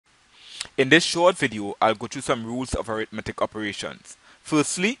In this short video, I'll go through some rules of arithmetic operations.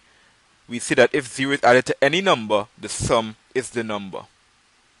 Firstly, we see that if 0 is added to any number, the sum is the number.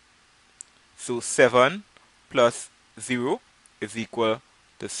 So 7 plus 0 is equal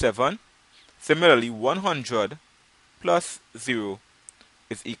to 7. Similarly, 100 plus 0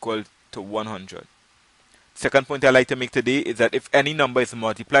 is equal to 100. Second point I'd like to make today is that if any number is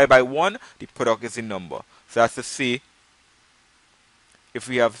multiplied by 1, the product is a number. So that's to say, if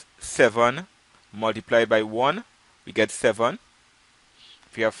we have 7 multiplied by 1, we get 7.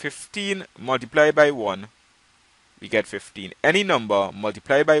 If we have 15 multiplied by 1, we get 15. Any number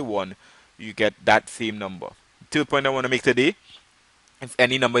multiplied by 1, you get that same number. Third point I want to make today, if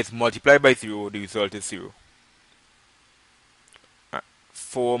any number is multiplied by 0, the result is 0.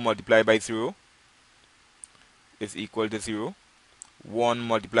 4 multiplied by 0 is equal to 0. 1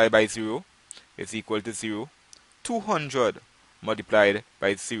 multiplied by 0 is equal to 0. 200 multiplied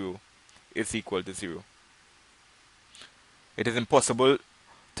by 0 is equal to 0. It is impossible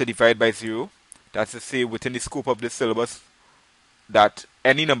to divide by 0. That's to say, within the scope of this syllabus, that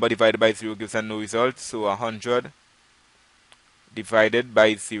any number divided by 0 gives us no result. So 100 divided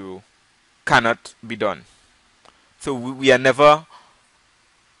by 0 cannot be done. So we are never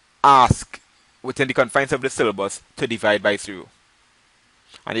asked within the confines of the syllabus to divide by 0.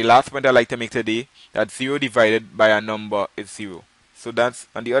 And the last point I'd like to make today, that 0 divided by a number is 0. So that's,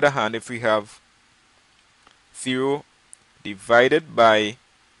 on the other hand, if we have 0 divided by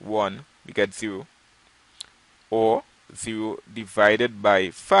 1, we get 0. Or 0 divided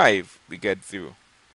by 5, we get 0.